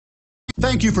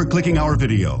Thank you for clicking our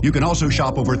video. You can also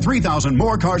shop over 3,000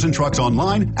 more cars and trucks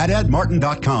online at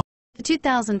edmartin.com. The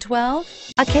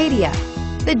 2012 Acadia.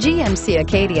 The GMC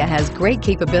Acadia has great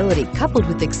capability coupled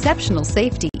with exceptional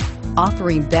safety,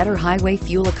 offering better highway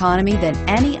fuel economy than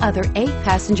any other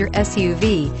 8-passenger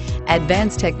SUV,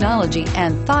 advanced technology,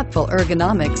 and thoughtful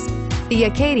ergonomics. The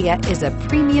Acadia is a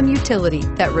premium utility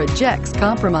that rejects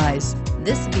compromise.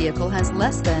 This vehicle has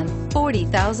less than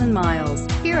 40,000 miles.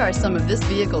 Here are some of this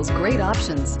vehicle's great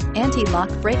options: anti-lock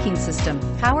braking system,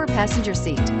 power passenger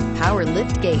seat, power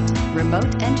lift gate,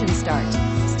 remote engine start,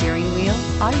 steering wheel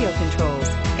audio controls,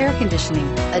 air conditioning,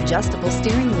 adjustable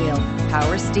steering wheel,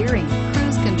 power steering,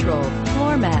 cruise control,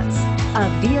 floor mats. A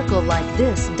vehicle like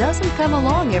this doesn't come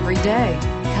along every day.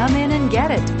 Come in and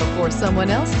get it before someone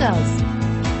else does.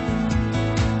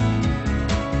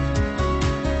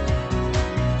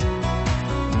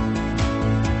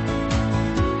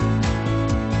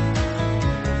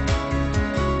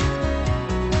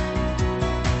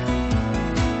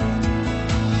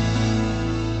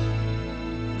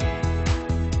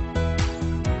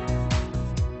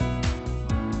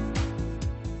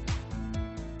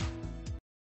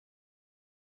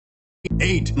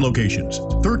 Eight locations,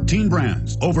 13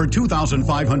 brands, over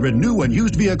 2,500 new and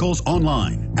used vehicles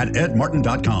online at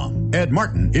edmartin.com. Ed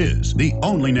Martin is the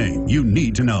only name you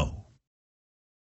need to know.